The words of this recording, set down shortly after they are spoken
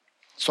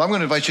So I'm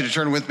going to invite you to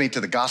turn with me to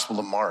the Gospel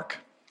of Mark,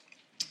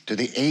 to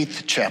the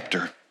 8th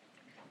chapter.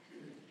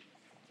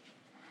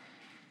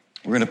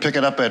 We're going to pick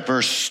it up at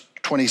verse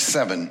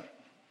 27.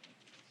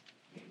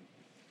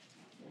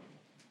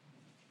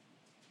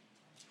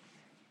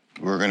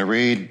 We're going to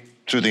read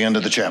through the end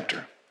of the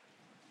chapter.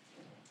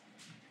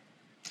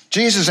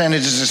 Jesus and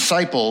his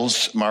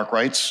disciples, Mark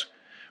writes,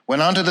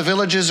 went on to the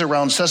villages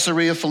around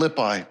Caesarea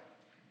Philippi.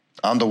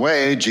 On the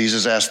way,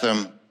 Jesus asked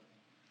them,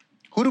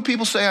 "Who do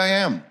people say I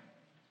am?"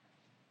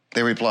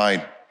 They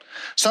replied,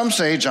 "Some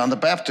say John the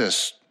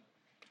Baptist,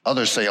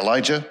 others say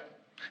Elijah,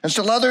 and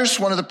still others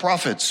one of the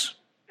prophets."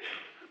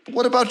 "But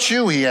what about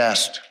you?" he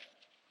asked.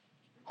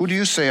 "Who do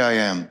you say I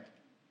am?"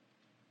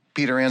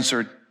 Peter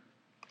answered,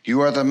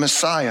 "You are the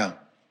Messiah."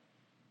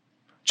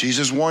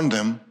 Jesus warned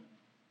them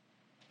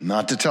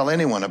not to tell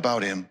anyone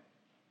about him.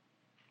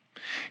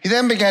 He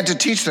then began to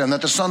teach them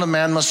that the Son of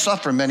Man must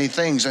suffer many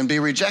things and be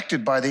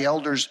rejected by the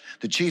elders,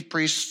 the chief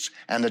priests,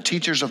 and the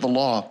teachers of the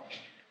law,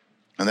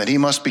 and that he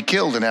must be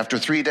killed and after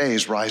 3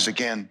 days rise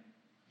again.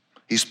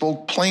 He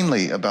spoke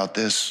plainly about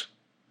this,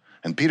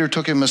 and Peter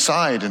took him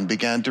aside and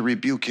began to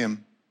rebuke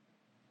him.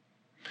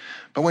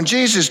 But when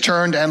Jesus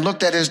turned and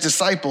looked at his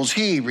disciples,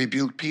 he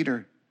rebuked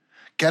Peter.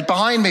 "Get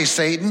behind me,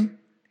 Satan,"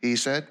 he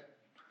said.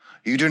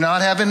 "You do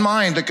not have in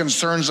mind the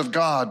concerns of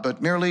God,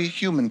 but merely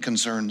human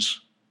concerns."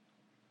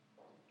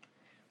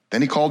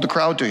 Then he called the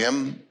crowd to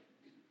him,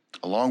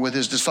 along with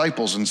his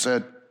disciples, and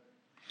said,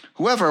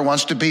 "Whoever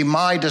wants to be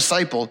my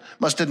disciple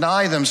must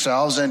deny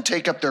themselves and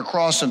take up their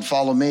cross and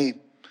follow me.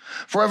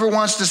 For whoever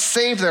wants to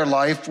save their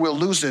life will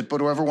lose it,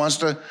 but whoever wants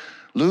to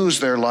lose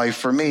their life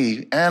for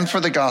me and for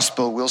the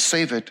gospel will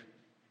save it.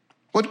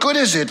 What good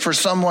is it for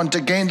someone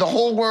to gain the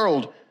whole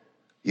world,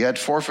 yet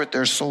forfeit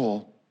their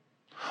soul?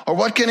 Or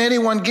what can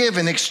anyone give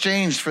in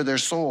exchange for their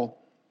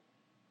soul?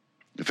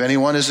 If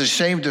anyone is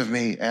ashamed of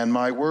me and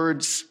my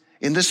words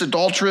in this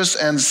adulterous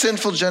and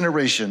sinful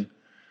generation,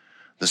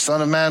 the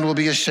Son of Man will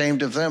be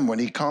ashamed of them when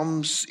he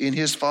comes in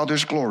his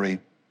Father's glory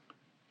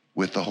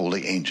with the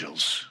holy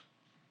angels."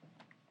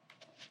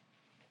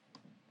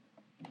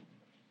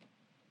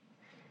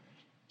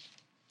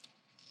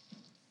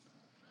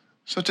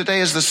 So today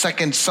is the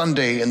second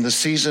Sunday in the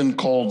season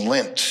called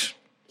Lent.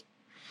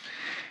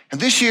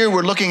 And this year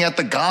we're looking at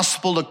the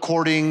Gospel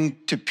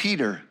according to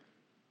Peter.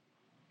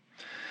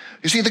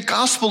 You see, the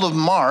Gospel of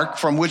Mark,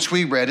 from which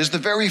we read, is the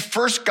very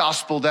first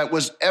gospel that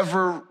was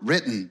ever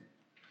written.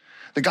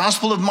 The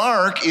Gospel of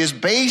Mark is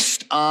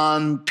based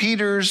on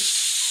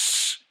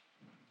Peter's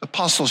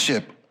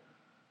apostleship,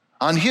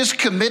 on his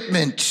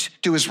commitment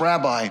to his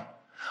rabbi,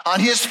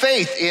 on his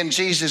faith in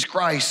Jesus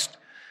Christ,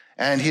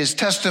 and his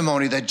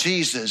testimony that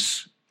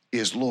Jesus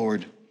is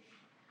Lord.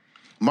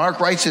 Mark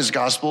writes his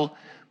gospel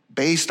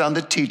based on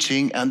the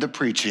teaching and the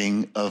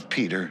preaching of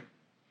Peter.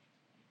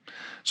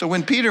 So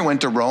when Peter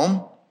went to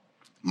Rome,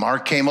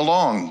 Mark came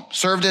along,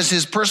 served as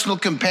his personal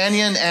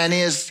companion and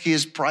as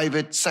his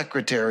private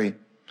secretary.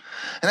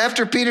 And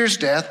after Peter's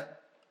death,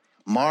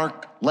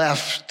 Mark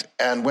left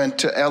and went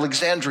to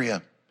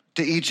Alexandria,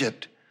 to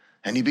Egypt,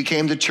 and he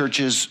became the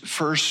church's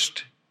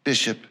first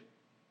bishop.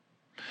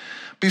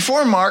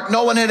 Before Mark,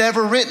 no one had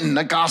ever written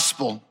a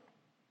gospel.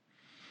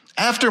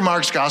 After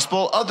Mark's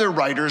gospel, other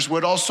writers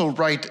would also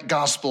write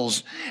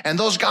gospels, and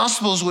those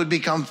gospels would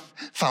become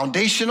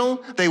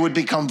foundational. They would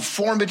become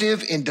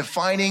formative in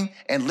defining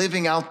and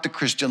living out the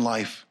Christian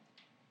life.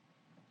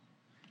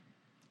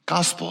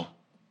 Gospel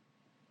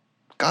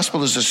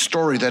is a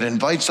story that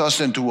invites us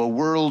into a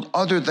world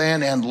other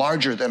than and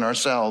larger than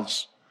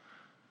ourselves,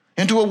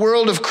 into a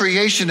world of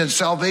creation and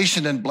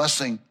salvation and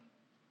blessing,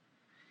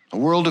 a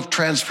world of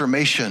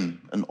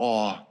transformation and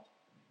awe.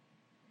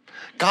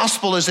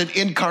 Gospel is an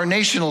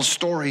incarnational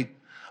story,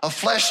 a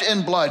flesh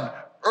and blood,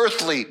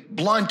 earthly,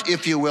 blunt,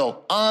 if you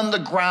will, on the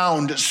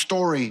ground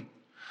story,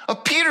 a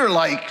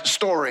Peter-like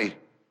story,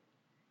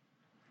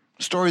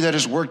 a story that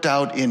is worked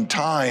out in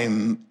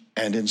time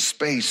and in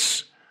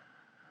space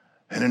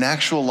and in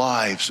actual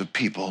lives of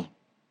people.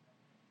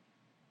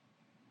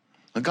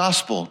 The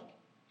gospel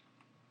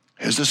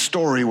is a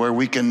story where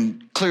we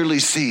can clearly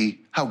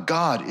see how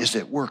God is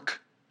at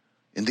work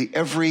in the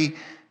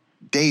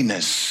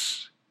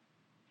everydayness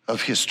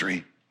of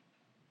history.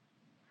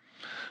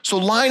 So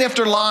line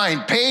after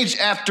line, page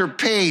after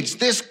page,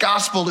 this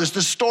gospel is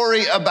the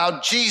story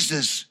about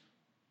Jesus,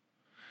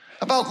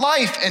 about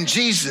life and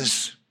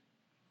Jesus,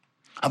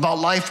 about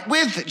life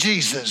with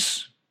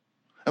Jesus,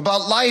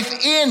 about life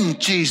in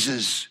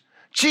Jesus,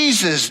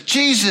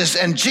 Jesus,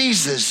 and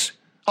Jesus,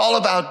 all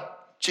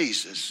about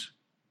Jesus.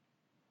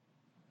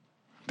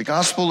 The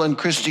gospel and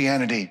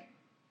Christianity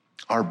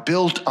are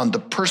built on the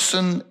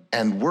person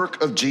and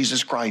work of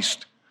Jesus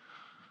Christ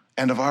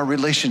and of our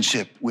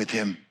relationship with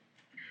him.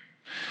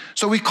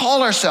 So we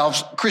call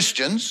ourselves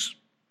Christians.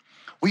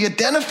 We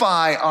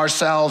identify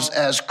ourselves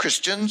as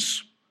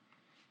Christians.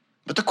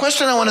 But the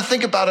question I want to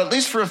think about, at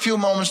least for a few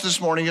moments this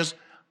morning, is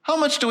how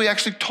much do we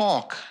actually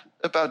talk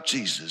about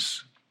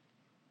Jesus?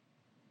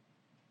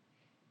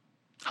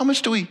 How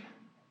much do we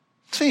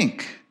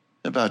think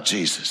about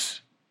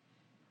Jesus?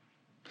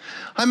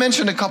 I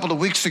mentioned a couple of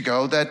weeks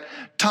ago that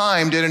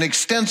Time did an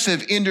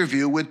extensive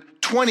interview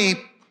with 20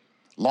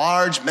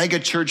 large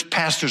megachurch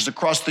pastors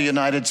across the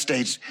United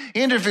States,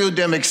 interviewed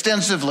them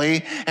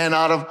extensively, and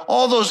out of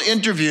all those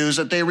interviews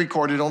that they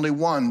recorded, only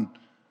one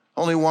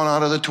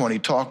out of the 20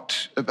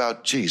 talked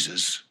about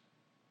Jesus.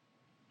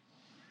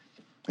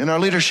 In our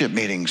leadership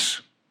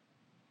meetings,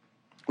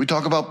 we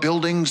talk about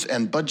buildings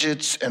and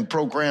budgets and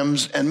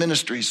programs and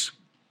ministries.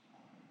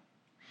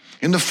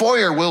 In the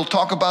foyer, we'll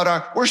talk about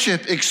our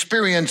worship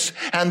experience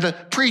and the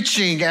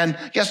preaching and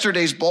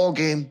yesterday's ball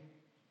game.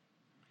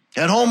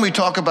 At home, we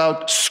talk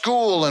about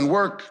school and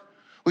work.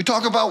 We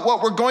talk about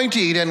what we're going to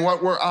eat and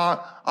what we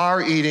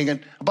are eating, and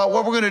about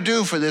what we're going to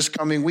do for this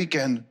coming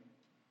weekend.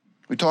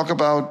 We talk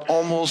about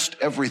almost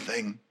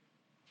everything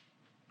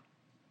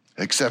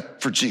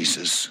except for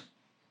Jesus.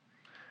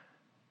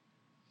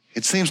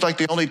 It seems like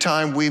the only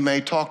time we may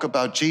talk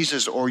about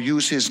Jesus or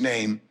use his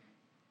name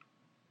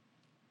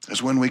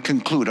is when we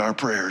conclude our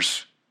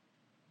prayers.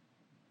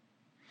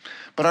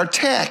 But our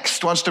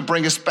text wants to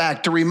bring us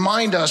back to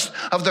remind us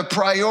of the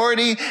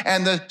priority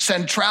and the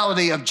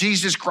centrality of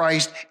Jesus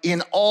Christ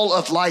in all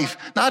of life,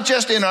 not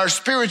just in our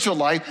spiritual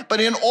life,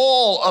 but in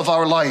all of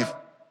our life.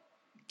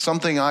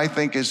 Something I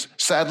think is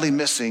sadly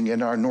missing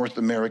in our North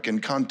American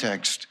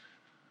context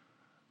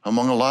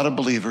among a lot of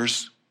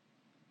believers,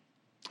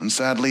 and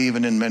sadly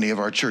even in many of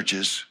our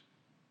churches.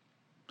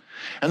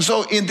 And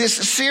so in this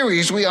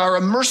series, we are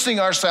immersing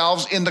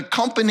ourselves in the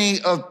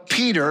company of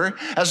Peter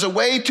as a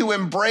way to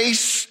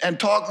embrace and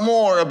talk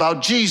more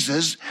about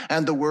Jesus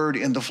and the Word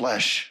in the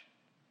flesh.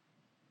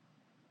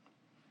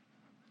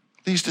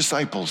 These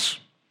disciples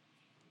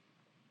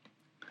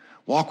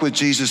walk with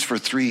Jesus for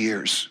 3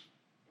 years.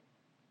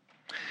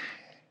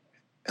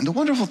 And the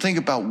wonderful thing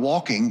about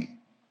walking,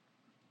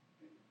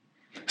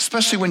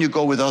 especially when you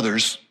go with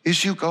others,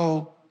 is you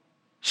go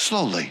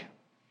slowly.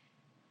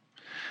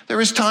 There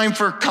is time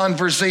for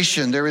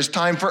conversation. There is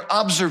time for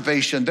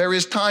observation. There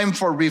is time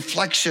for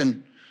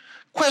reflection.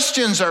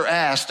 Questions are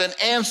asked and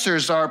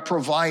answers are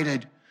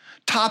provided.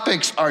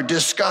 Topics are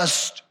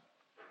discussed.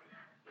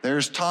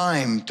 There's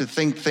time to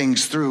think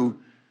things through.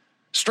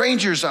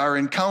 Strangers are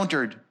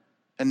encountered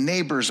and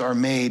neighbors are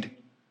made.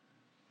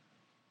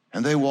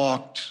 And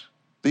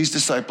these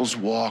disciples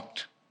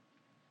walked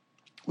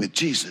with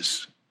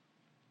Jesus.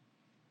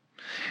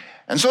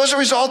 And so as a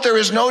result, there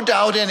is no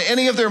doubt in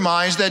any of their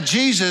minds that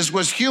Jesus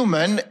was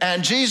human,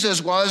 and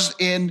Jesus was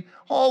in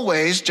all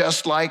ways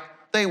just like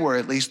they were,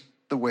 at least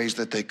the ways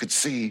that they could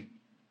see.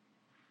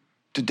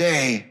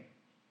 Today,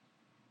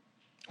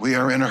 we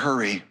are in a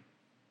hurry.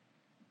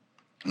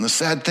 And the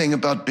sad thing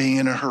about being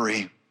in a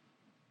hurry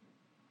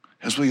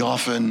is we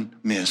often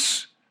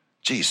miss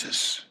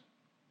Jesus.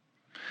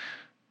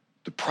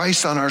 The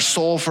price on our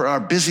soul for our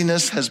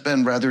busyness has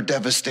been rather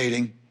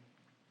devastating.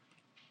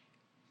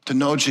 To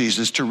know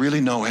Jesus, to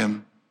really know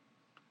him,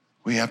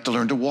 we have to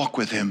learn to walk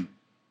with him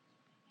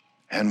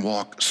and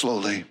walk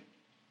slowly.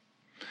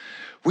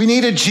 We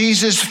need a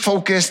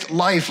Jesus-focused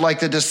life like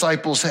the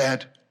disciples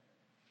had,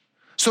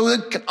 so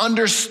that we can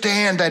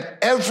understand that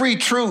every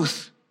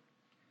truth,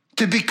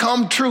 to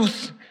become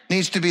truth,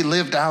 needs to be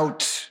lived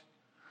out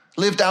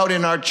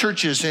in our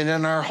churches and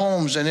in our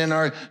homes and in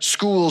our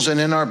schools and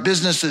in our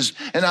businesses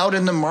and out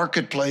in the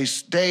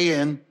marketplace, day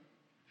in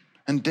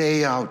and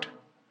day out.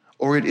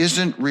 Or it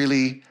isn't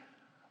really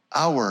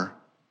our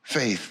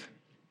faith.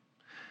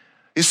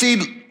 You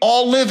see,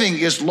 all living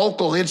is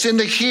local. It's in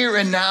the here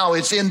and now.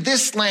 It's in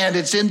this land.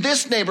 It's in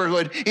this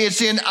neighborhood.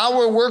 It's in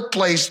our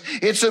workplace.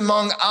 It's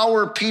among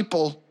our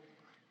people.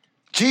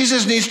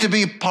 Jesus needs to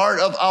be part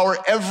of our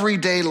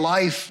everyday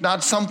life,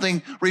 not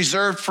something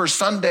reserved for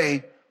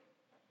Sunday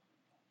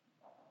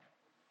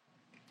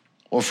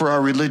or for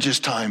our religious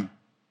time,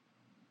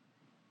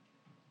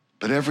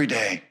 but every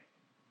day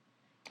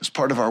is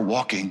part of our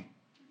walking,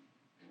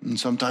 and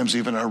sometimes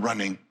even our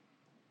running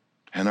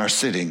and our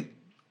sitting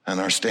and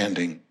our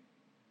standing.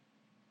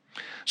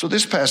 So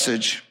this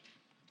passage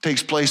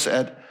takes place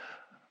at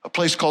a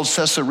place called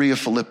Caesarea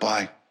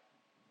Philippi.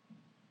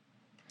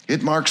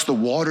 It marks the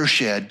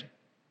watershed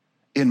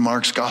in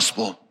Mark's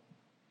gospel.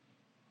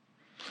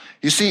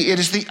 You see, it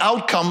is the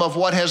outcome of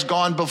what has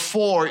gone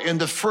before in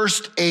the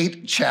first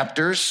 8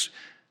 chapters.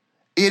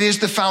 It is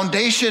the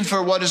foundation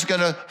for what is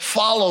going to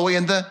follow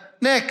in the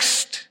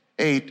next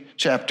 8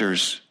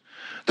 chapters.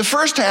 The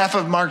first half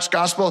of Mark's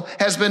gospel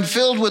has been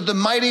filled with the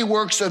mighty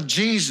works of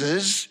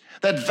Jesus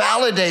that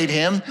validate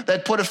him,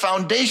 that put a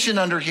foundation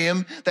under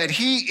him, that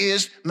he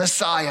is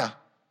Messiah.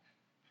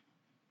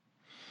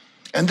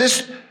 And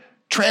this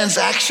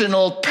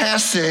transitional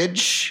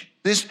passage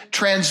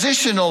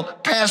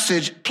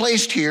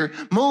placed here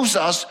moves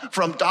us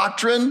from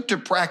doctrine to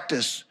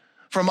practice,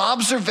 from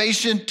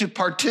observation to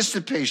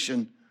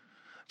participation,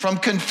 from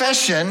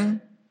confession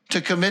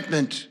to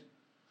commitment.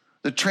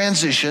 The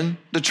transition,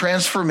 the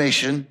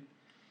transformation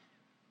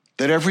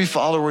that every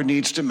follower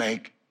needs to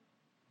make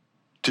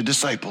to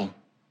disciple.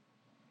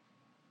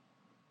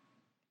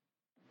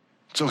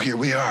 So here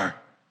we are.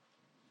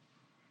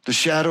 The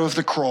shadow of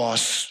the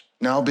cross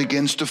now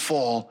begins to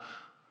fall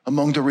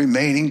among the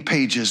remaining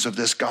pages of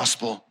this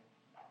gospel.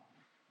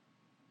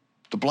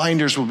 The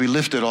blinders will be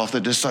lifted off the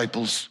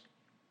disciples,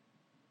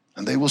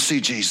 and they will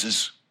see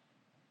Jesus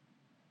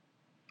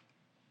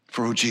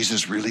for who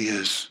Jesus really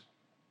is.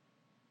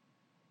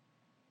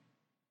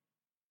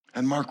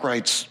 And Mark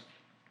writes,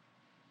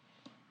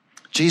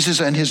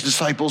 Jesus and his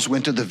disciples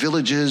went to the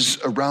villages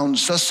around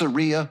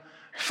Caesarea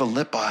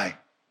Philippi.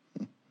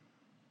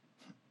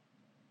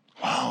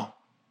 Wow.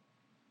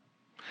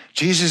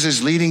 Jesus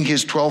is leading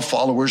his 12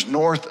 followers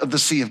north of the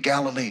Sea of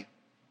Galilee.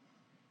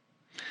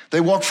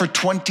 They walk for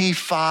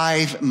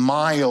 25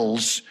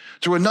 miles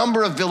through a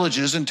number of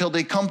villages until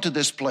they come to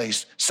this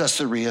place,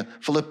 Caesarea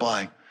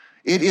Philippi.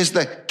 It is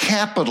the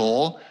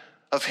capital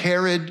of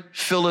Herod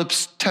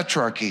Philip's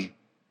tetrarchy,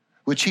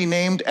 which he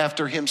named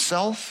after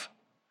himself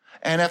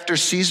and after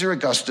Caesar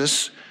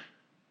Augustus,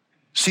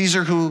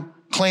 Caesar who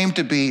claimed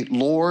to be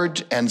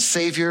Lord and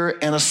Savior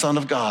and a son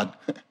of God.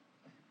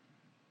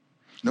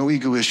 No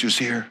ego issues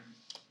here.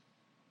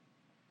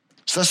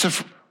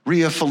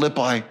 Caesarea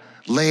Philippi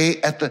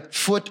lay at the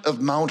foot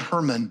of Mount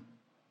Hermon.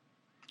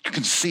 You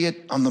can see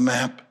it on the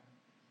map,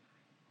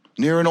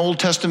 near an Old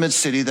Testament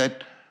city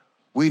that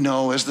we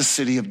know as the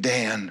city of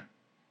Dan.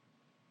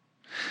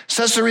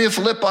 Caesarea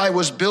Philippi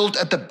was built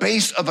at the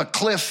base of a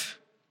cliff.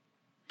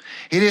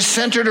 It is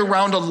centered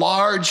around a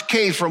large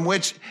cave from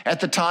which, at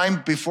the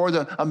time before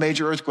a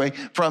major earthquake,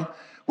 from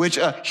which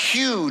a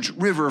huge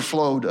river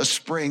flowed, a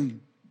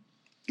spring.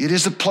 It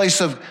is a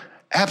place of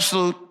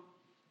absolute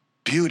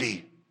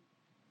beauty.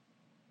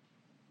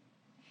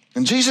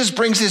 And Jesus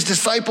brings his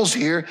disciples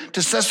here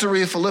to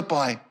Caesarea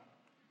Philippi.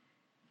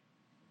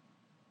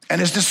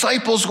 And his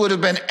disciples would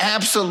have been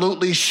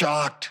absolutely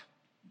shocked.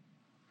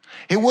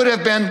 It would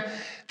have been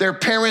their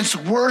parents'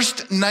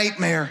 worst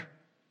nightmare.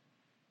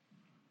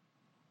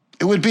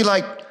 It would be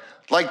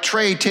like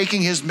Trey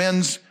taking his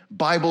men's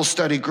Bible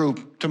study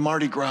group to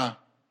Mardi Gras.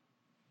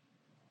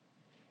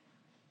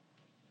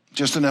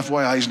 Just an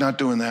FYI, he's not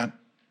doing that.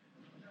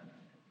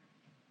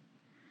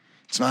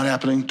 It's not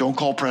happening. Don't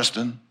call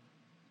Preston.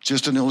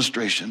 Just an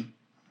illustration.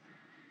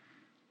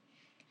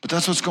 But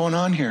that's what's going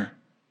on here.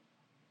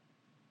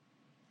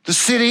 The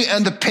city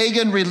and the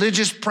pagan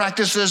religious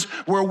practices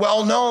were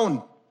well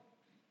known.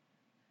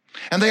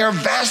 And they are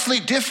vastly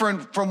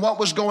different from what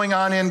was going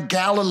on in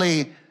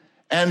Galilee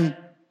and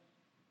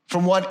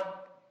from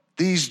what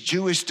these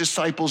Jewish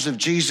disciples of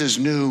Jesus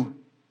knew.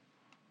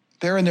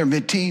 They're in their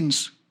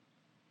mid-teens.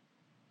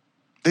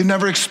 They've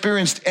never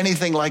experienced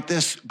anything like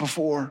this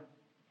before.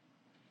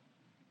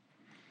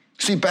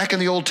 See, back in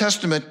the Old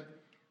Testament,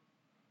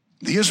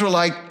 the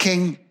Israelite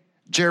king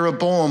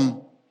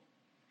Jeroboam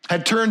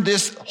had turned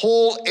this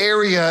whole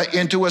area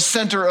into a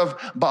center of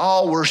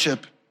Baal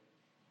worship.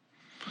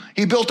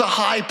 He built a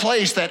high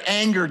place that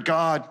angered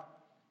God.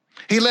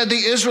 He led the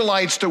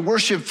Israelites to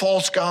worship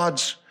false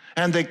gods,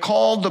 and they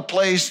called the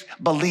place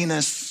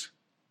Baalinus.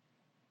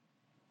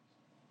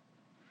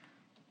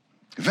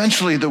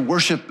 Eventually, the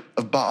worship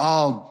of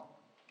Baal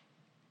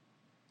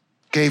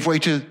gave way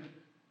to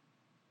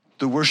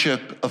the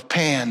worship of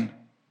Pan.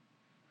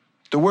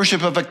 The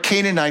worship of a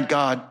Canaanite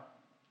god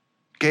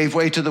gave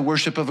way to the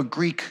worship of a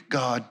Greek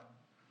god,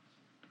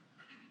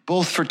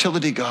 both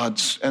fertility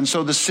gods. And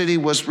so the city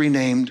was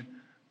renamed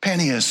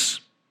Panias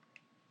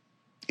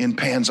in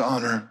Pan's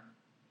honor.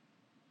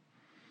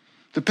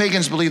 The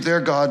pagans believed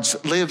their gods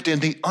lived in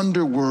the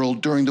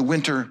underworld during the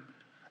winter,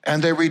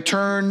 and they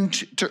returned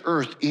to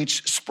earth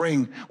each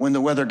spring when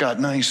the weather got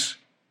nice.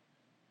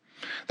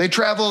 They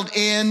traveled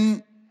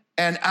in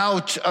and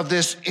out of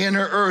this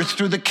inner earth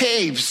through the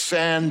caves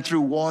and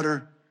through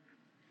water.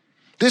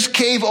 This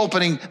cave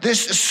opening,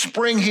 this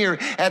spring here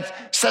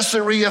at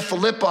Caesarea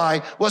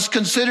Philippi was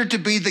considered to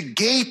be the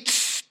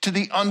gate to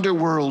the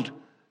underworld.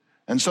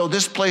 And so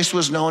this place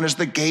was known as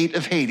the Gate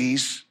of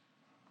Hades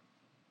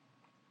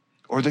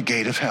or the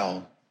Gate of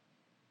Hell.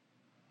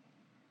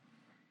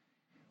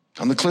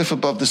 On the cliff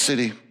above the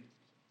city,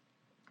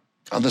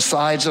 on the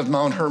sides of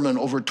Mount Hermon,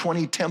 over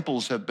 20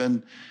 temples have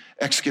been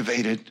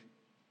excavated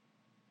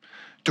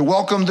to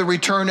welcome the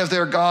return of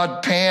their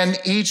god Pan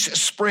each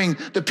spring.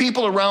 The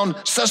people around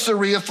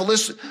Caesarea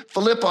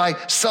Philippi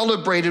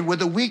celebrated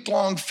with a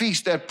week-long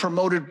feast that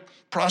promoted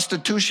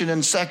prostitution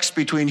and sex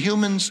between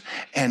humans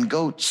and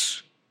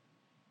goats.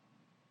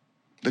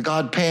 The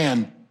god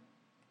Pan,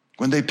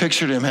 when they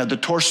pictured him, had the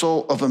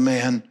torso of a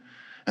man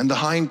and the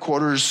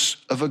hindquarters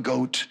of a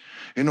goat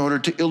in order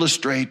to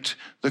illustrate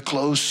the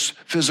close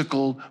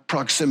physical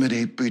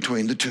proximity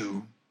between the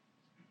two.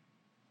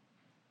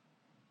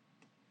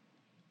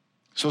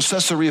 So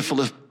Caesarea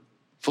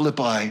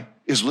Philippi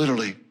is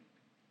literally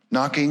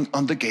knocking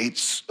on the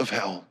gates of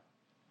hell.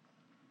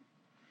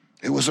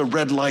 It was a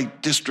red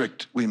light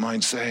district, we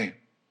might say.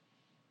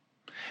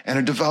 And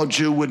a devout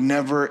Jew would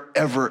never,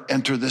 ever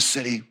enter this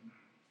city,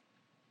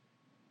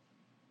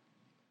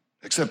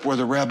 except where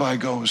the rabbi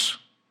goes.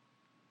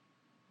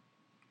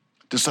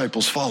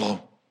 Disciples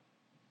follow.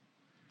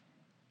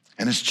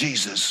 And it's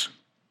Jesus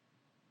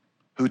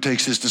who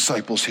takes his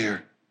disciples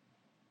here.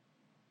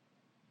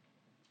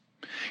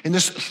 In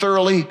this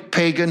thoroughly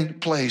pagan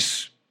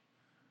place,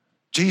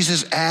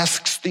 Jesus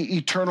asks the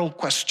eternal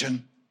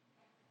question,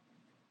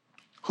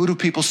 who do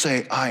people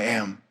say I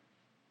am?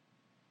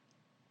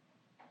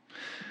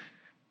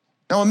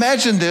 Now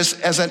imagine this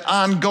as an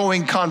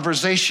ongoing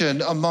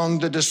conversation among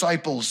the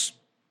disciples.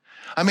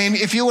 I mean,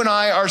 if you and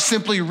I are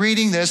simply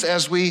reading this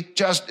as we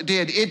just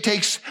did, it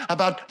takes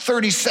about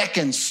 30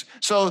 seconds.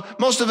 So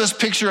most of us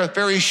picture a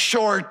very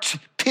short,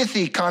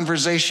 pithy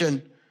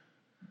conversation.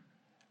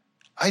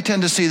 I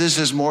tend to see this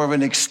as more of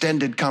an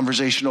extended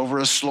conversation over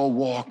a slow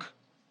walk.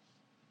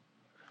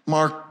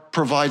 Mark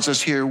provides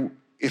us here,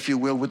 if you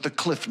will, with the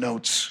cliff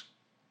notes.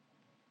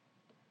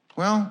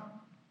 Well,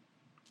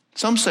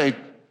 some say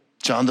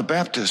John the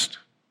Baptist.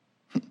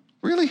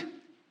 Really?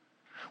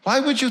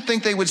 Why would you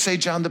think they would say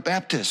John the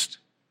Baptist?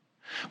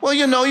 Well,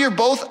 you know, you're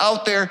both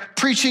out there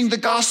preaching the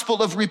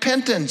gospel of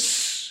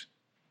repentance.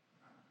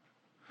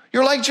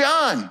 You're like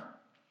John.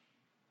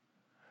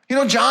 You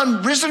know,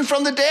 John risen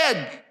from the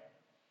dead.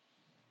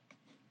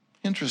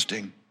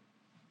 Interesting.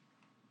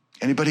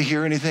 Anybody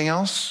hear anything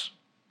else?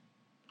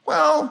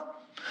 Well,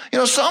 you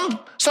know, some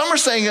are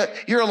saying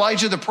you're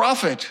Elijah the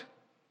prophet.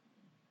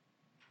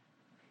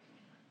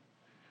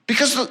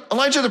 Because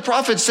Elijah the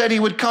prophet said he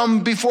would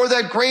come before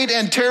that great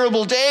and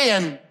terrible day,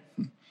 and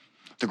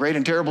the great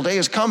and terrible day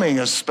is coming,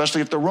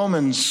 especially if the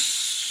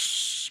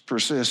Romans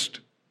persist.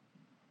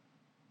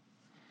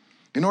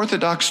 In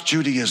Orthodox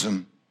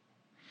Judaism,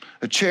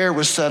 a chair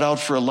was set out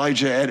for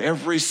Elijah at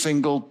every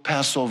single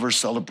Passover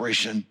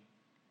celebration.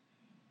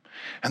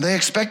 And they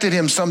expected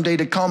him someday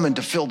to come and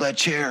to fill that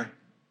chair.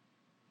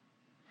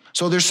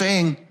 So they're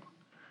saying,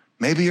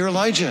 maybe you're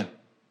Elijah.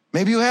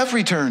 Maybe you have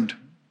returned.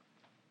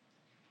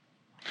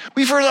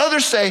 We've heard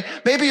others say,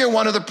 maybe you're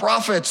one of the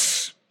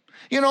prophets,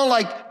 you know,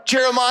 like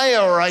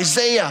Jeremiah or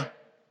Isaiah.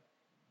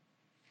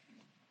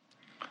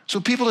 So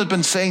people have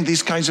been saying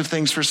these kinds of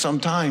things for some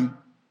time,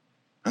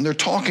 and they're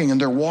talking and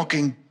they're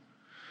walking.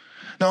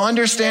 Now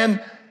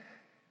understand,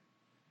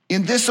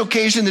 in this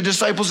occasion, the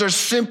disciples are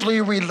simply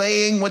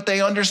relaying what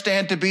they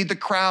understand to be the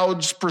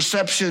crowd's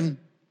perception.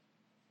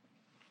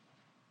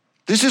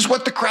 This is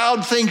what the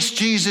crowd thinks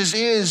Jesus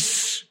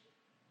is,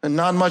 and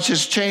not much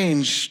has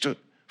changed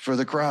for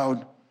the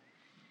crowd.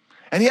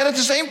 And yet at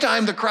the same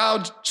time, the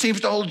crowd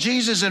seems to hold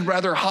Jesus in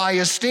rather high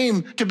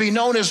esteem, to be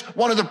known as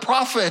one of the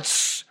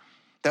prophets.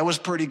 That was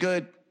pretty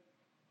good.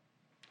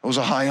 It was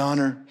a high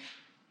honor.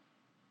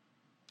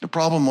 The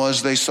problem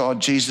was they saw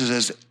Jesus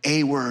as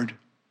a word,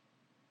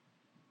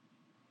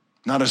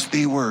 not as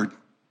the word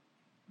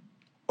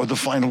or the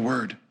final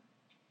word.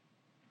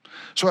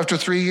 So after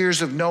 3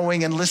 years of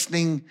knowing and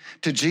listening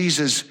to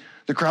Jesus,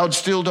 the crowd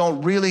still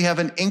don't really have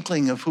an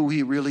inkling of who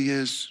he really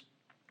is.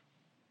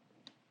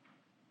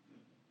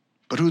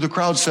 But who the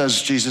crowd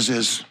says Jesus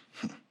is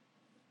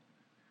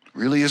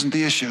really isn't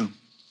the issue.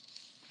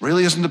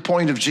 Really isn't the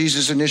point of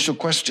Jesus' initial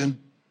question.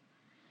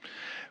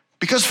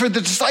 Because for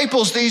the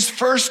disciples, these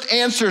first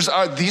answers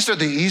are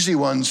the easy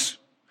ones.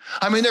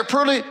 I mean, they're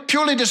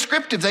purely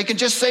descriptive. They can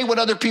just say what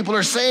other people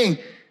are saying.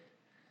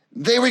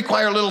 They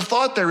require little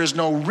thought. There is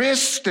no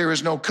risk. There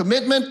is no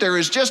commitment. There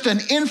is just an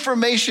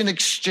information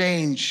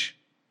exchange.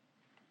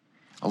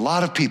 A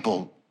lot of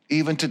people,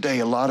 even today,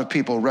 a lot of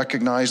people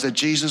recognize that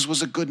Jesus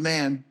was a good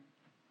man.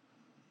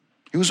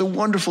 He was a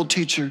wonderful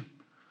teacher,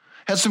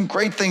 had some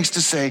great things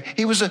to say.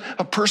 He was a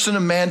person, a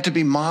man to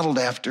be modeled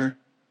after.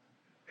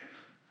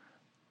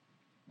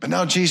 But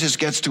now Jesus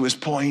gets to his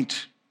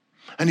point,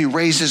 and he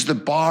raises the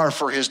bar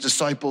for his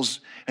disciples,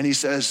 and he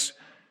says,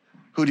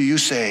 who do you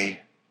say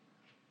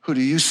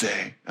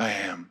I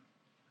am?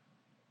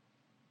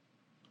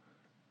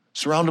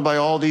 Surrounded by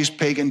all these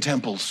pagan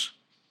temples,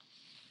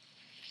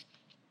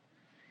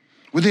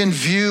 within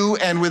view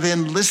and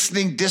within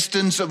listening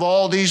distance of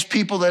all these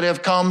people that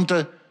have come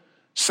to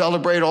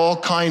celebrate all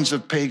kinds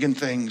of pagan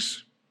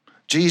things,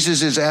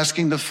 Jesus is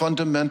asking the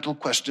fundamental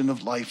question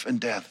of life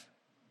and death.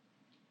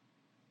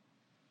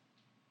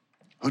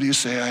 Who do you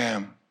say I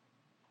am?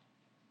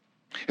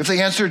 If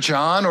they answer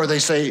John, or they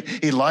say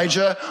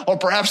Elijah, or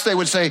perhaps they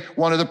would say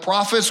one of the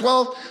prophets,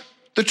 well,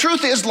 the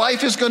truth is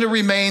life is going to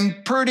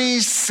remain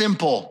pretty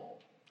simple.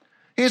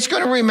 It's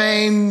going to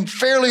remain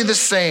fairly the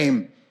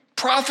same.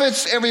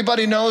 Prophets,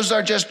 everybody knows,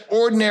 are just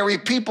ordinary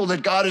people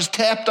that God has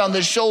tapped on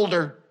the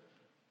shoulder.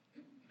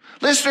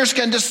 Listeners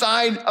can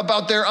decide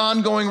about their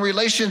ongoing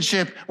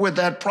relationship with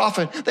that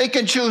prophet. They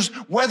can choose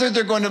whether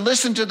they're going to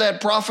listen to that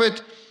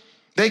prophet.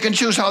 They can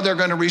choose how they're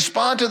going to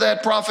respond to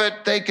that prophet.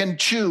 They can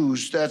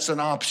choose. That's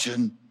an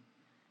option.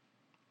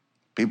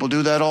 People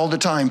do that all the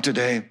time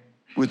today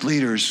with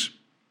leaders,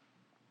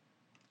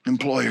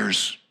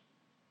 employers,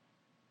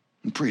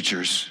 and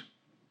preachers.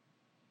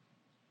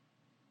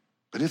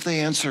 But if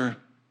they answer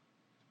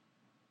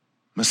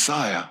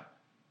Messiah,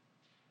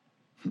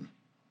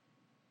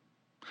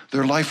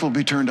 their life will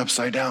be turned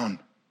upside down.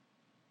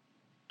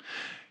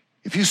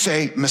 If you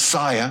say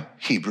Messiah,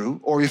 Hebrew,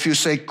 or if you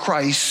say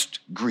Christ,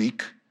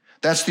 Greek,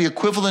 that's the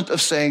equivalent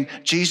of saying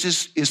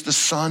Jesus is the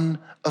Son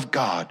of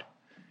God.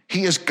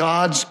 He is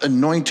God's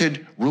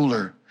anointed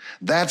ruler.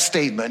 That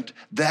statement,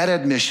 that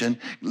admission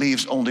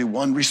leaves only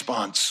one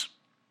response.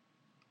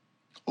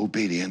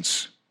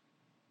 obedience.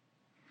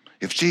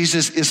 If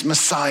Jesus is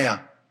Messiah,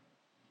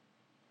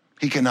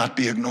 he cannot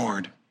be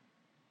ignored.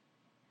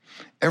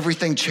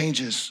 Everything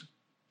changes.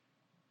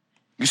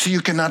 You see,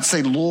 you cannot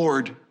say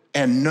Lord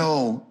and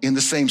no in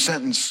the same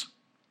sentence.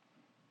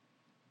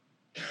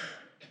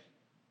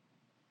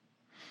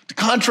 The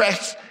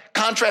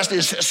contrast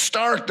is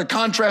stark. The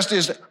contrast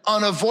is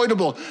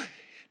unavoidable.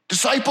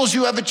 Disciples,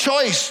 you have a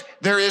choice.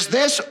 There is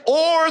this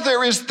or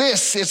there is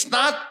this. It's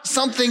not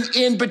something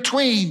in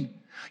between.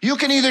 You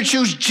can either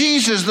choose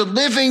Jesus, the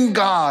living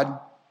God,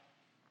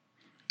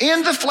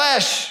 in the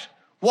flesh,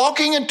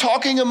 walking and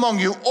talking among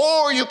you,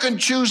 or you can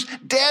choose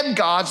dead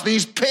gods,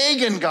 these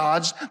pagan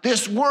gods,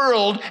 this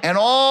world, and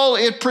all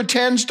it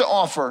pretends to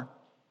offer.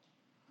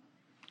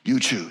 You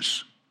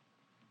choose.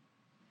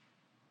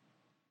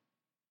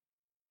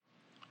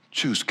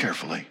 Choose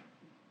carefully.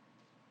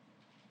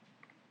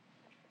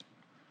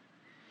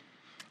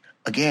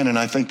 Again, and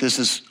I think this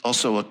is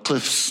also a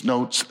Cliff's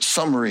Notes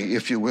summary,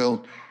 if you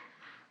will.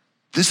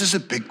 This is a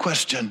big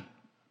question,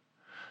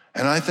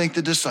 and I think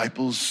the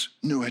disciples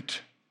knew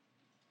it.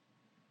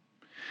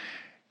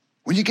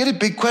 When you get a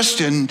big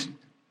question,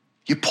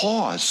 you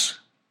pause.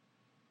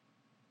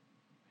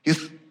 You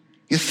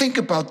think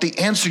about the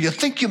answer. You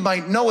think you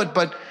might know it,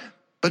 but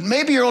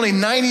maybe you're only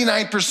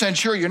 99%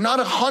 sure. You're not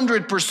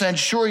 100%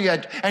 sure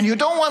yet, and you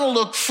don't want to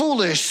look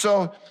foolish,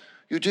 so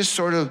you just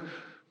sort of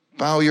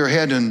bow your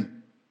head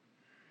and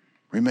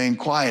remain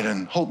quiet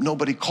and hope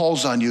nobody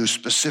calls on you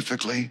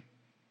specifically.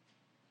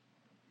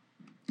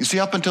 You see,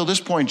 up until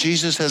this point,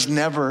 Jesus has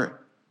never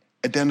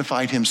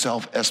identified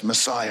himself as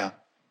Messiah.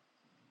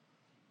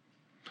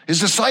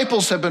 His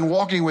disciples have been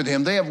walking with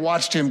him. They have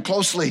watched him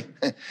closely.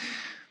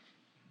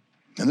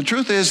 And the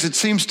truth is, it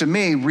seems to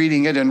me,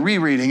 reading it and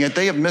rereading it,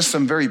 they have missed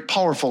some very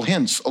powerful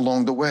hints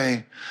along the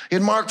way.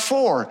 In Mark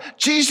 4,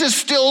 Jesus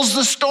stills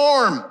the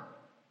storm.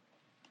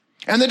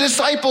 And the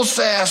disciples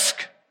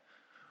ask,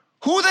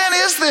 who then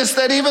is this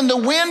that even the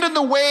wind and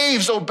the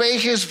waves obey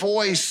his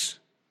voice?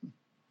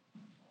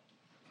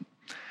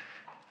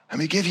 Let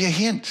me give you a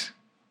hint.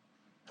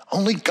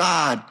 Only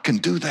God can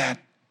do that.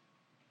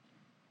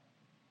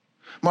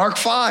 Mark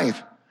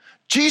 5,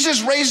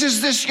 Jesus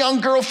raises this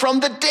young girl from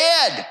the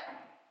dead.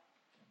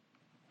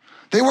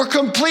 They were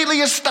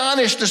completely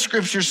astonished, the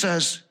scripture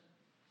says.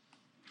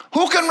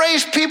 Who can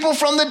raise people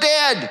from the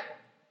dead?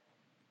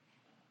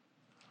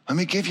 Let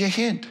me give you a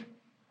hint.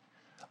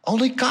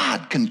 Only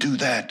God can do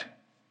that.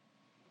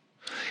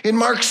 In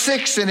Mark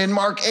 6 and in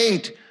Mark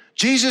 8,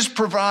 Jesus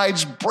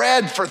provides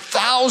bread for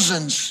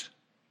thousands.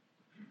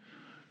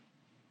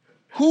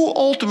 Who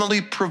ultimately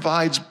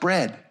provides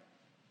bread?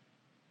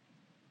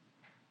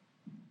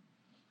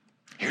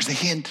 Here's a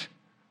hint.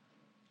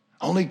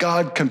 Only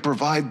God can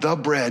provide the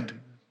bread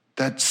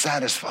that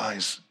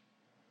satisfies.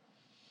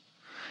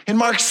 In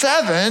Mark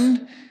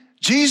 7,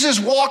 Jesus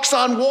walks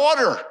on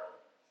water.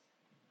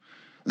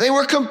 They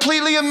were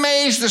completely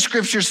amazed, the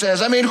scripture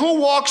says. I mean,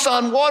 who walks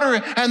on water?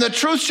 And the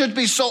truth should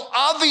be so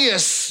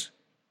obvious.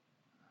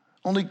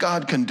 Only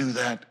God can do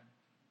that.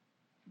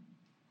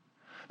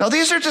 Now,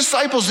 these are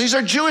disciples. These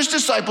are Jewish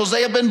disciples.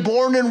 They have been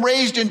born and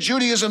raised in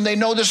Judaism. They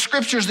know the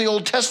scriptures, the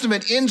Old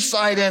Testament,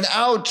 inside and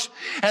out.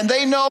 And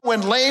they know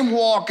when lame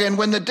walk and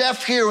when the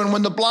deaf hear and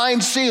when the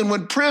blind see and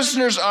when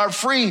prisoners are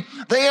free,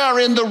 they are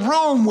in the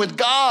room with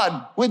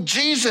God, with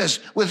Jesus,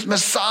 with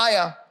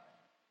Messiah.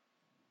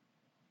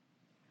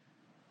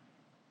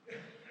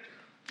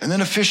 And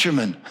then a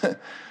fisherman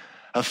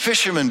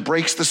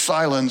breaks the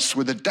silence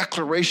with a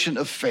declaration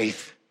of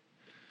faith.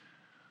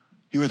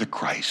 You are the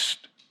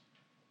Christ.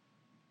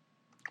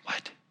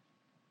 What?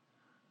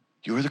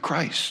 You are the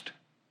Christ.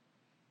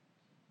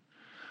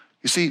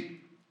 You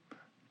see,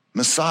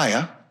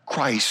 Messiah,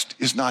 Christ,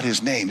 is not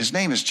his name. His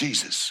name is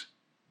Jesus.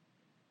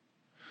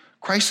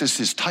 Christ is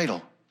his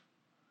title.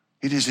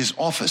 It is his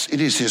office. It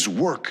is his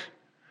work.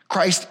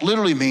 Christ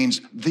literally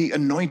means the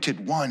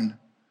anointed one.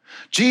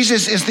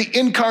 Jesus is the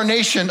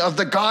incarnation of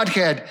the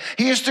Godhead.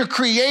 He is the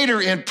creator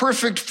in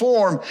perfect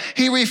form.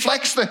 He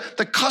reflects the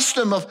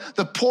custom of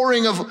the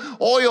pouring of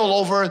oil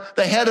over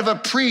the head of a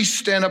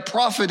priest and a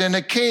prophet and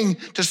a king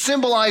to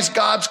symbolize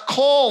God's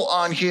call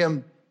on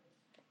him.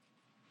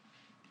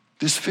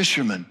 This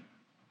fisherman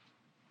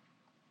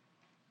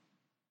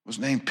was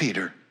named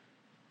Peter.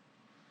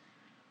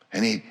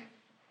 And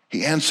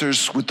he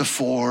answers with the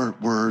 4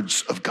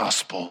 words of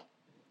gospel.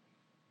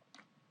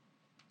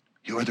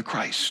 You are the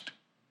Christ.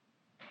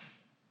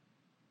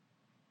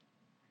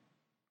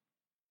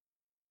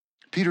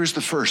 Peter is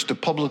the first to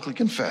publicly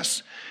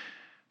confess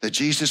that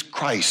Jesus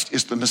Christ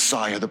is the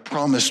Messiah, the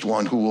promised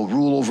one who will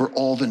rule over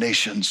all the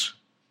nations.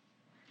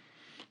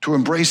 To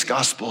embrace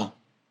gospel,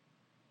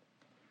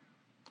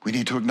 we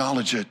need to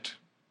acknowledge it.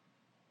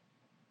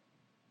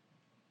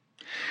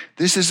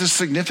 This is a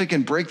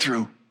significant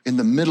breakthrough in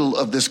the middle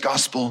of this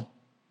gospel.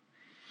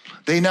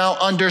 They now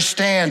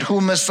understand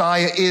who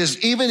Messiah is,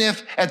 even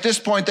if at this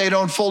point they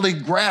don't fully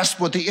grasp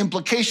what the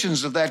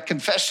implications of that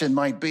confession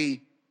might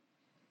be.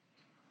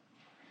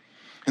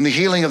 In the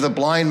healing of the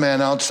blind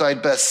man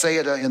outside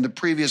Bethsaida in the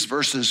previous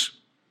verses,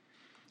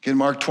 in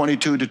Mark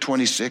 22 to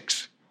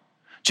 26.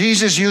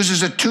 Jesus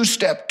uses a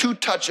two-step,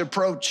 two-touch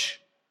approach.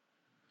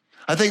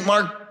 I think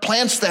Mark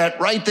plants that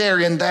right there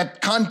in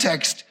that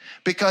context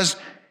because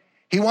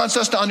he wants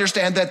us to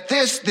understand that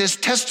this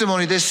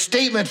testimony, this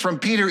statement from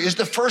Peter is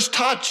the first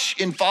touch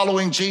in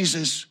following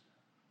Jesus,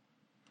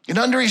 in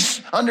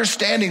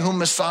understanding who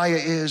Messiah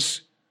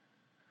is.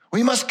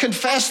 We must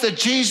confess that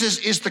Jesus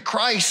is the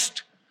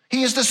Christ.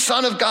 He is the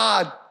Son of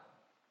God.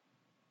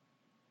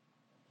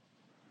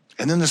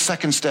 And then the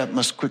second step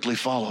must quickly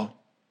follow.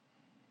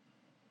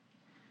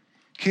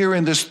 Here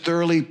in this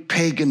thoroughly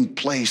pagan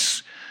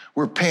place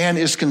where Pan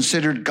is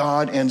considered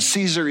God and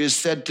Caesar is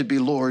said to be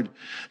Lord,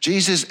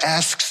 Jesus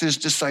asks his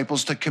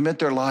disciples to commit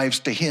their lives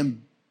to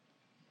him.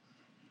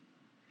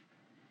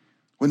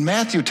 When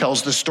Matthew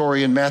tells the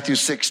story in Matthew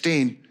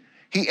 16,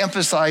 he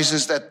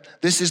emphasizes that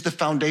this is the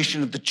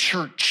foundation of the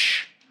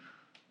church.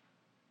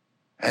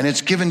 And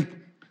it's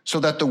given so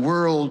that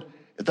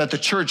the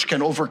church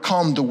can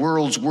overcome the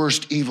world's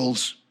worst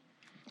evils.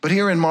 But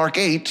here in Mark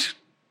 8,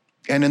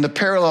 and in the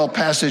parallel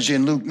passage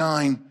in Luke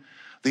 9,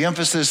 the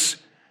emphasis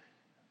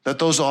that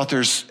those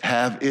authors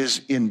have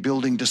is in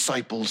building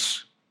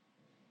disciples.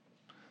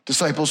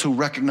 Disciples who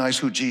recognize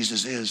who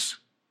Jesus is,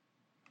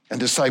 and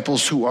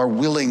disciples who are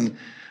willing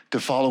to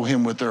follow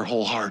him with their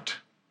whole heart.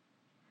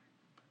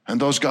 And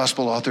those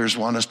gospel authors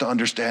want us to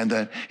understand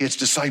that it's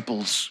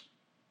disciples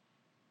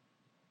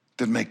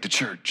that make the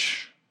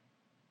church.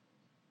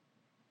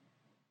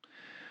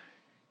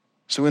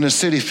 So in a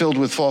city filled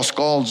with false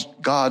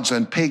gods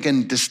and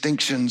pagan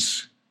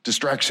distractions,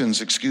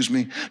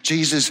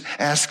 Jesus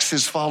asks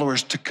his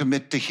followers to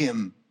commit to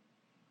him,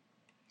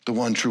 the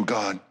one true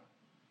God.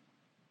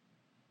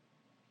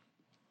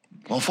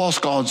 While false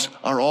gods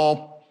are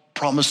all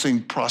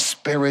promising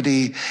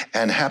prosperity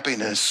and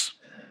happiness,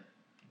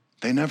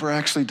 they never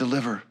actually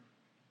deliver.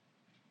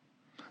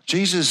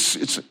 Jesus,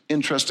 it's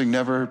interesting,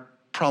 never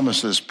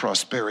promises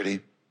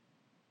prosperity.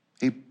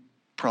 He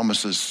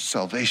promises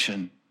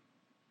salvation,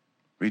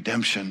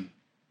 redemption,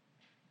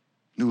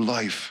 new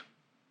life.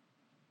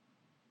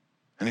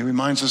 And he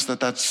reminds us that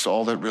that's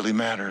all that really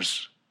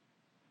matters.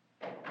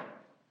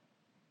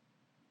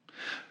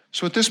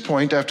 So at this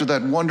point, after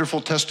that wonderful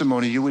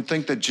testimony, you would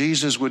think that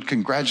Jesus would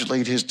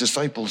congratulate his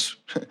disciples.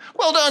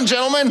 Well done,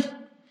 gentlemen.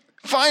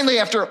 Finally,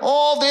 after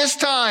all this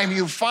time,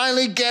 you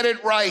finally get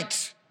it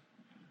right.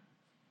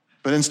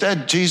 But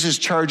instead, Jesus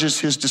charges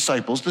his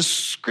disciples. The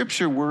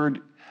scripture word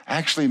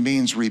actually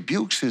means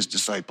rebukes his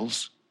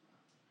disciples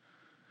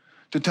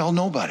to tell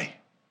nobody.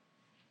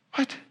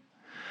 What?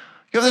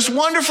 You have this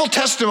wonderful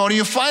testimony.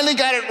 You finally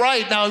got it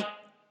right. Now,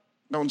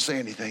 don't say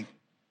anything.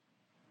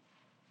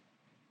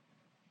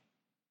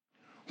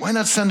 Why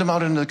not send them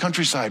out into the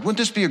countryside? Wouldn't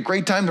this be a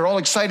great time? They're all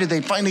excited.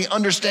 They finally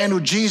understand who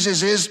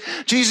Jesus is.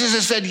 Jesus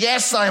has said,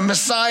 yes, I am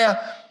Messiah.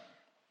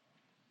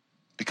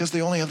 Because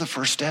they only have the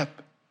first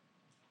step.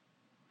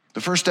 The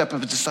first step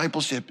of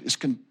discipleship is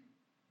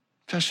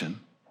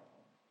confession.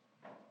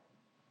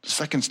 The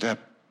second step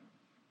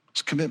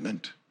is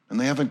commitment. And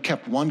they haven't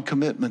kept one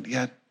commitment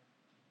yet.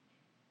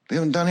 They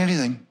haven't done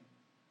anything.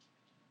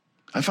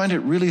 I find it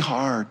really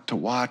hard to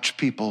watch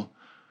people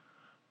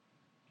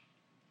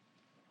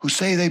who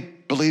say they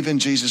believe in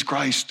Jesus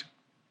Christ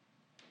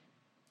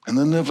and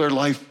then live their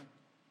life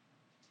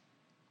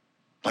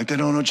like they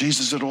don't know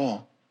Jesus at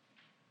all.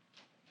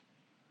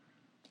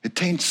 It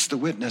taints the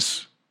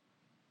witness.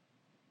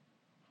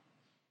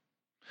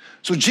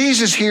 So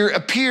Jesus here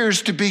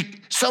appears to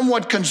be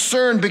somewhat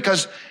concerned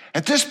because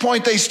at this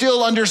point they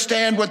still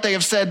understand what they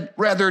have said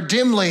rather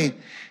dimly,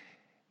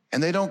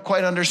 and they don't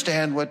quite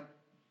understand what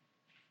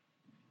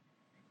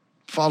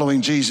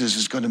following Jesus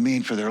is going to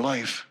mean for their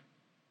life.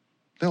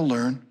 They'll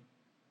learn.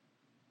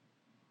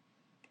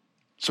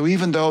 So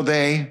even though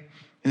they,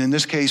 and in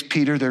this case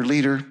Peter, their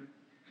leader,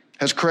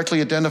 has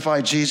correctly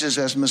identified Jesus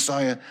as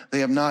Messiah, they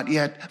have not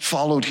yet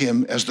followed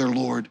him as their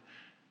Lord.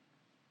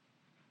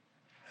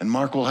 And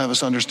Mark will have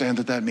us understand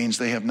that that means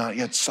they have not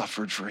yet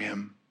suffered for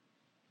him.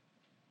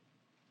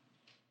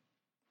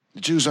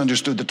 The Jews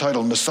understood the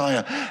title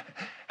Messiah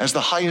as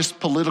the highest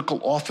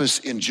political office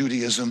in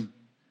Judaism.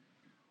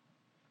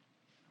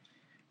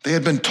 They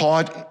had been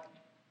taught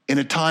in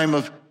a time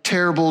of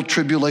terrible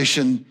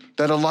tribulation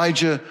that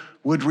Elijah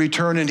would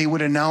return and he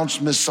would announce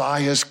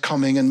Messiah's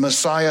coming, and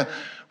Messiah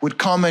would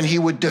come and he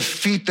would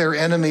defeat their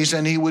enemies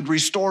and he would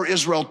restore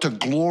Israel to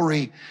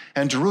glory,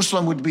 and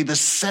Jerusalem would be the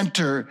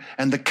center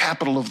and the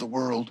capital of the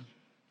world.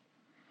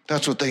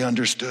 That's what they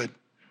understood.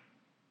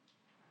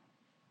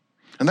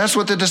 And that's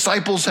what the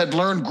disciples had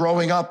learned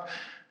growing up.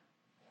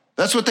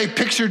 That's what they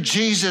pictured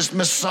Jesus,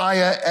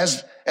 Messiah,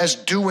 as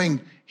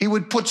doing. He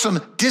would put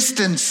some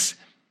distance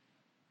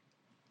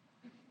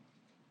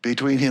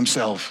between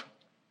himself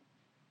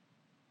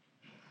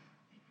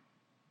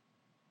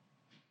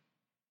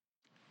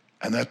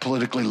and that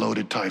politically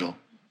loaded title.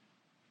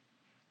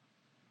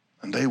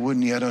 And they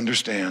wouldn't yet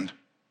understand.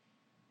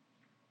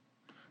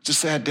 It's a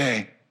sad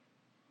day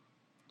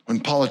when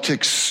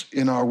politics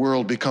in our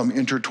world become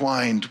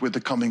intertwined with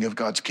the coming of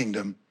God's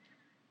kingdom.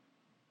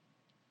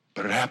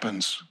 But it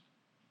happens.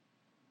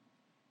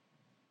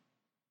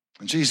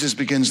 And Jesus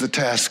begins the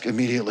task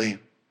immediately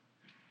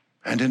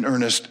and in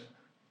earnest,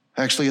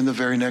 actually in the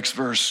very next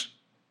verse.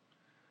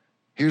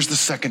 Here's the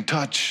second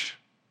touch.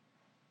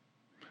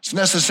 It's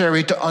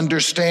necessary to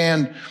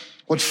understand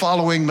what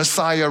following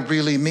Messiah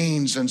really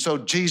means. And so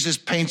Jesus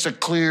paints a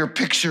clear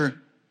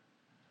picture.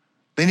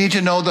 They need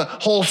to know the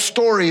whole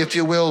story, if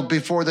you will,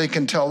 before they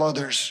can tell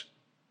others.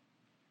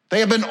 They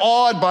have been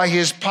awed by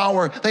his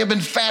power. They have been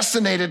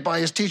fascinated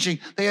by his teaching.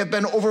 They have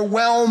been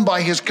overwhelmed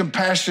by his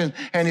compassion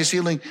and his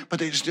healing, but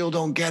they still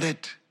don't get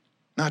it.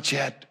 Not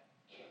yet.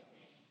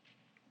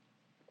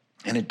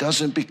 And it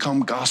doesn't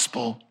become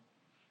gospel.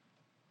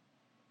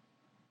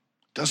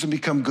 It doesn't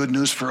become good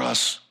news for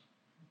us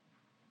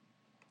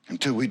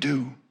until we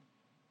do.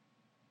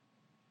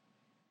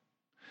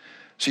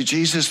 See,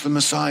 Jesus, the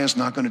Messiah, is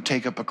not going to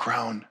take up a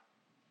crown.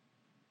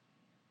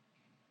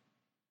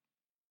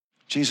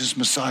 Jesus,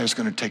 Messiah, is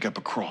going to take up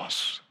a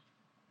cross.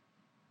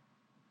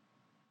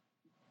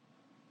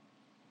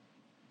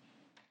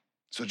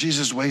 So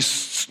Jesus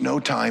wastes no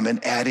time in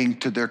adding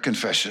to their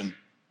confession.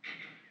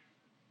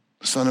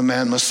 The Son of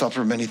Man must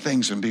suffer many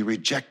things and be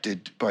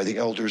rejected by the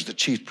elders, the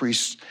chief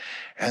priests,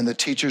 and the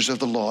teachers of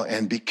the law,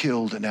 and be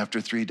killed, and after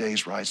 3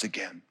 days rise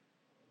again.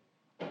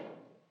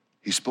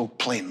 He spoke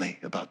plainly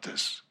about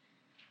this.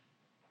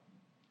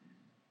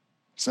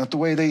 It's not the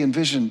way they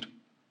envisioned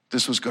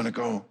this was going to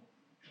go.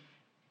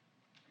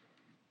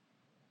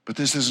 But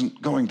this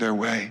isn't going their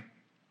way.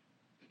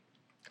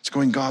 It's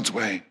going God's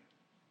way.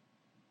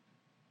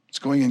 It's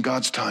going in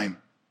God's time.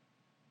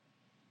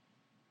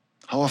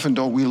 How often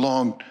don't we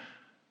long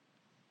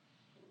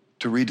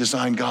to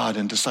redesign God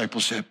and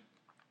discipleship?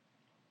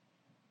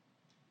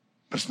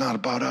 But it's not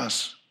about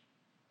us.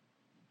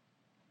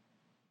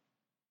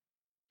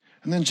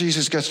 And then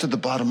Jesus gets to the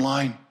bottom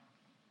line.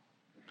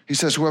 He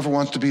says, whoever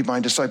wants to be my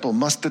disciple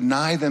must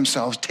deny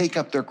themselves, take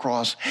up their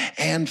cross,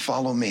 and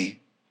follow me.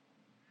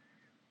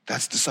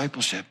 That's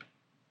discipleship.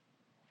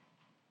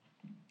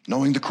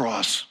 Knowing the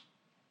cross.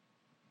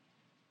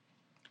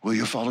 Will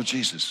you follow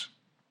Jesus?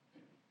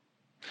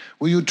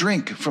 Will you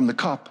drink from the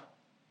cup?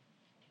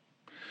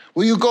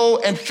 Will you go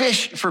and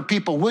fish for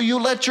people? Will you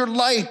let your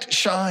light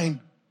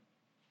shine?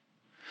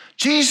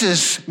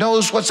 Jesus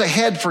knows what's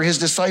ahead for his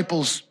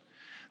disciples.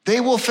 They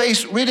will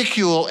face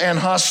ridicule and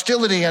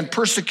hostility and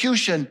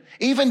persecution,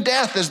 even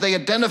death, as they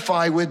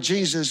identify with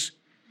Jesus.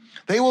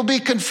 They will be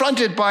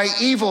confronted by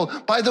evil,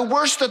 by the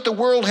worst that the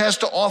world has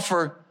to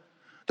offer.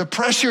 The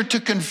pressure to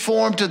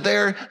conform to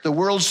the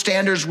world's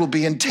standards will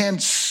be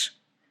intense.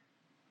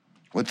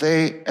 What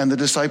they and the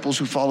disciples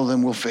who follow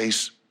them will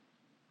face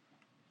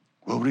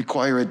will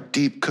require a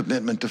deep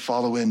commitment to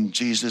follow in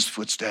Jesus'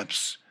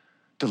 footsteps,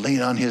 to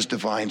lean on his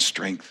divine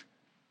strength,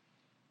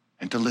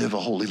 and to live a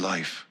holy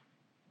life.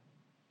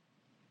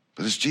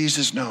 But as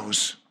Jesus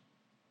knows,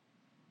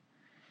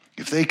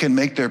 if they can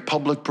make their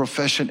public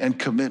profession and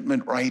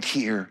commitment right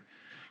here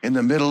in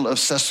the middle of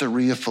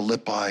Caesarea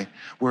Philippi,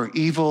 where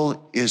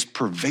evil is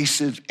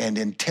pervasive and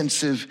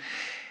intensive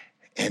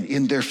and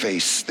in their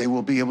face, they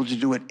will be able to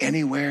do it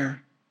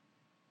anywhere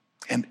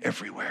and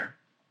everywhere.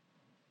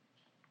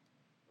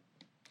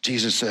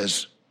 Jesus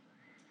says,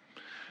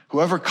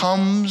 whoever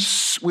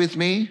comes with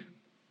me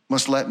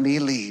must let me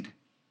lead.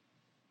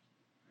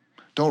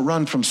 Don't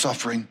run from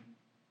suffering.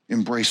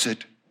 Embrace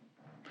it.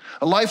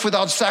 A life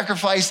without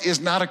sacrifice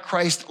is not a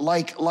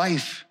Christ-like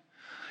life.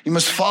 You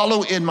must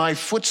follow in my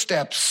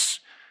footsteps,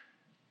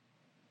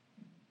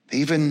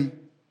 even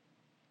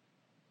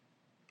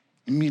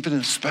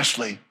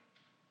especially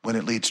when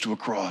it leads to a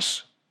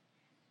cross.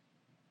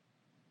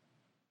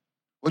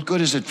 What good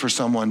is it for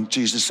someone,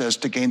 Jesus says,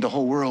 to gain the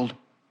whole world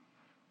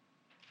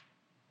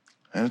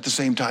and at the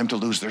same time to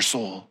lose their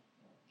soul?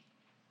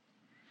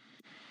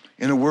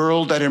 In a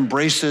world that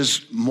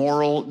embraces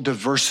moral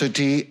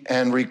diversity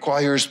and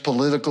requires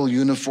political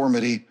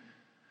uniformity,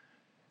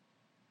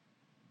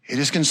 it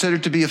is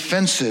considered to be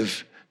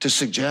offensive to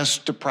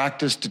suggest, to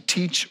practice, to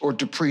teach, or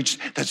to preach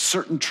that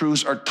certain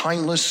truths are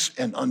timeless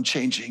and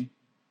unchanging.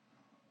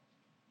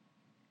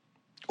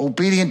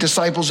 Obedient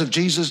disciples of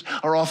Jesus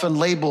are often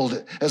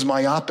labeled as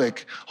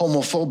myopic,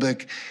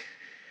 homophobic,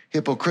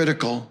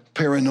 hypocritical,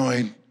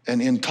 paranoid, and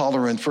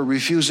intolerant for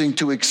refusing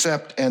to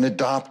accept and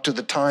adopt to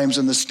the times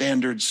and the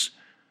standards,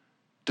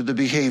 to the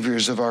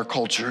behaviors of our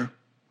culture.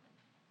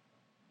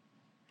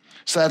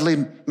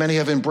 Sadly, many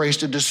have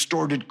embraced a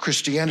distorted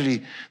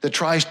Christianity that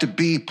tries to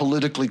be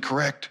politically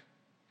correct.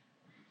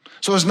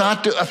 So as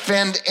not to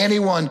offend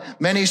anyone,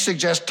 many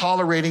suggest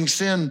tolerating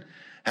sin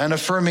and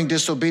affirming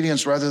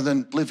disobedience rather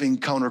than living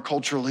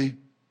counterculturally.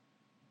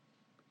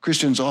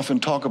 Christians often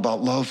talk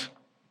about love,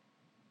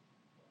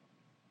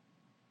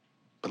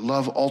 but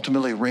love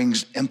ultimately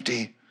rings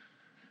empty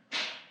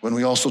when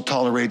we also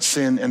tolerate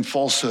sin and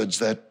falsehoods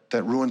that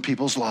ruin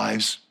people's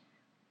lives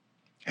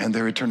and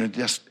their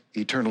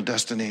eternal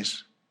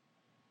destinies.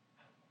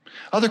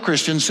 Other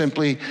Christians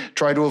simply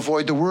try to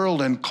avoid the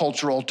world and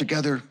culture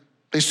altogether.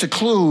 They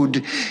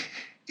seclude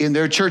in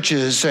their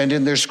churches and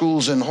in their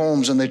schools and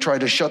homes, and they try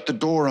to shut the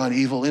door on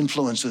evil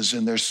influences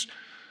in their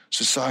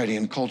society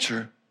and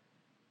culture.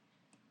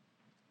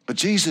 But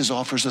Jesus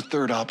offers a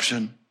third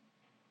option.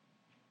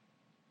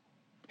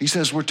 He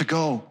says we're to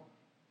go,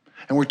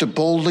 and we're to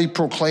boldly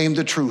proclaim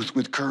the truth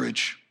with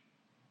courage.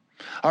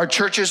 Our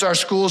churches, our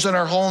schools, and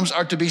our homes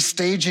are to be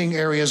staging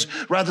areas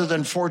rather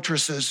than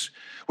fortresses.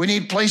 We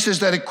need places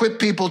that equip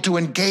people to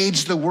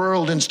engage the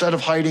world instead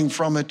of hiding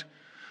from it,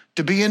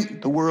 to be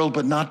in the world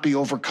but not be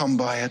overcome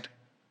by it,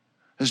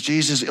 as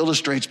Jesus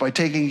illustrates by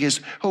taking his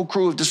whole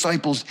crew of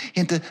disciples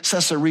into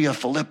Caesarea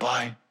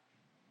Philippi.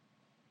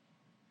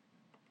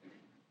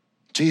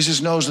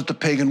 Jesus knows that the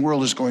pagan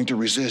world is going to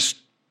resist,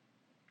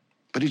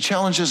 but he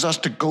challenges us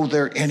to go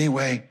there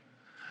anyway,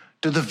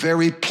 to the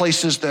very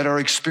places that are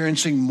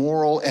experiencing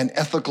moral and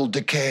ethical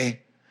decay,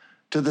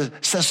 to the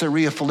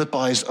Caesarea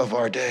Philippis of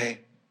our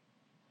day.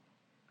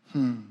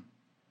 I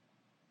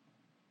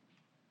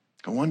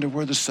wonder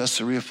where the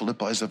Caesarea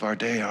Philippis of our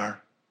day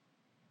are.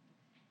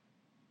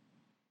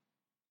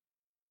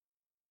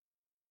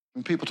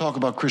 When people talk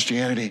about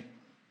Christianity,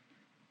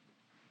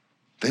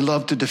 they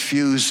love to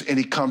diffuse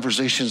any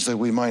conversations that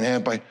we might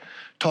have by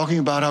talking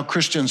about how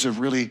Christians have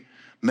really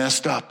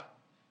messed up.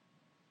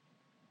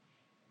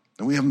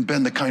 And we haven't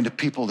been the kind of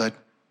people that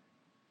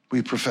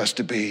we profess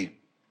to be.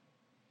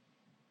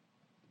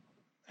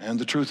 And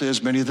the truth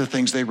is, many of the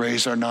things they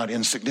raise are not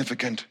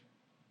insignificant.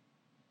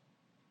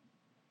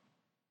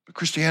 But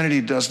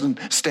Christianity doesn't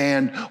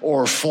stand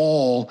or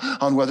fall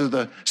on whether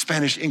the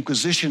Spanish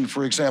Inquisition,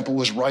 for example,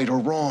 was right or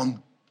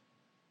wrong.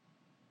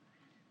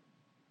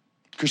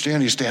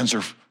 Christianity stands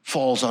or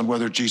falls on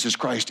whether Jesus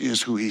Christ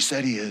is who he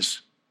said he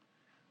is,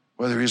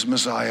 whether he's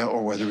Messiah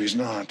or whether he's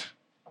not.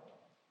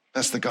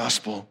 That's the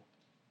gospel.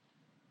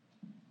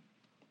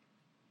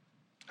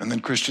 And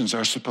then Christians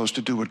are supposed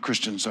to do what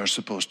Christians are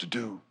supposed to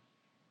do.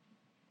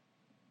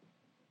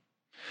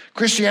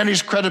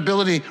 Christianity's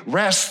credibility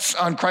rests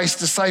on Christ's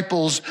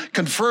disciples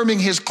confirming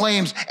his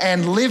claims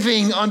and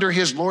living under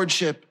his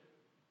lordship.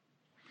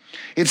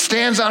 It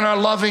stands on our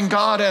loving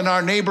God and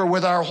our neighbor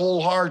with our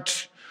whole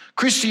heart.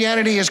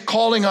 Christianity is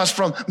calling us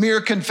from mere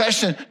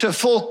confession to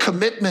full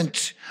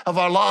commitment of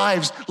our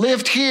lives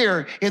lived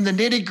here in the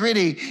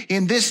nitty-gritty,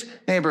 in this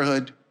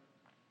neighborhood,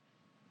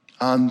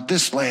 on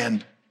this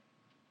land,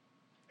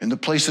 in the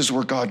places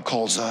where God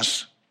calls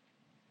us,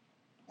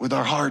 with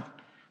our heart,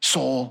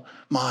 soul,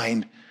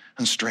 mind,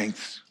 and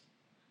strength.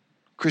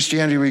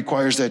 Christianity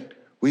requires that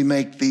we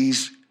make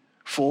these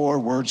 4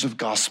 words of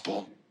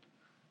gospel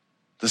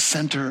the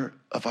center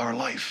of our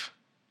life.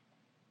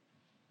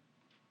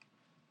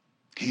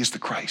 He is the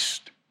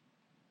Christ.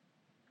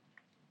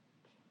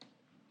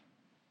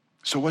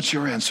 So what's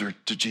your answer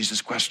to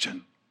Jesus'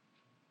 question?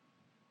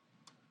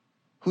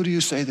 Who do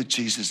you say that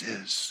Jesus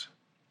is?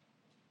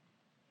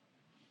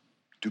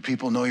 Do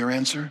people know your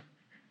answer?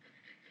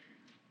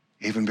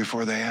 Even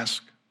before they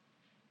ask?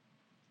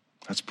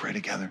 Let's pray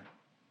together.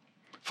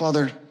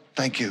 Father,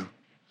 thank you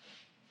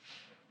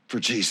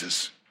for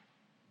Jesus.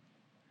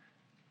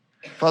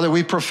 Father,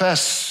 we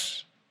profess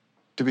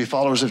to be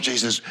followers of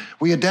Jesus.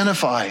 We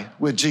identify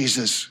with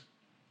Jesus.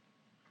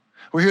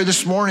 We're here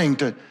this morning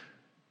to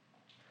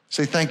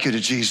say thank you to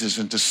Jesus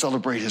and to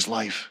celebrate his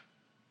life.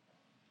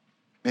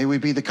 May we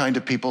be the kind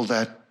of people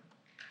that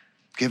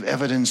give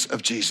evidence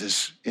of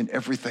Jesus in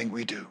everything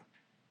we do.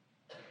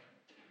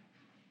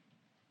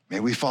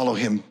 May we follow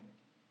him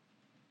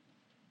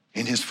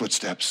in his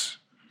footsteps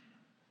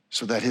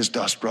so that his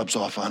dust rubs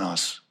off on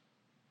us.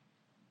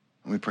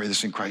 And we pray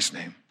this in Christ's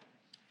name.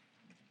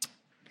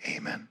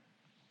 Amen.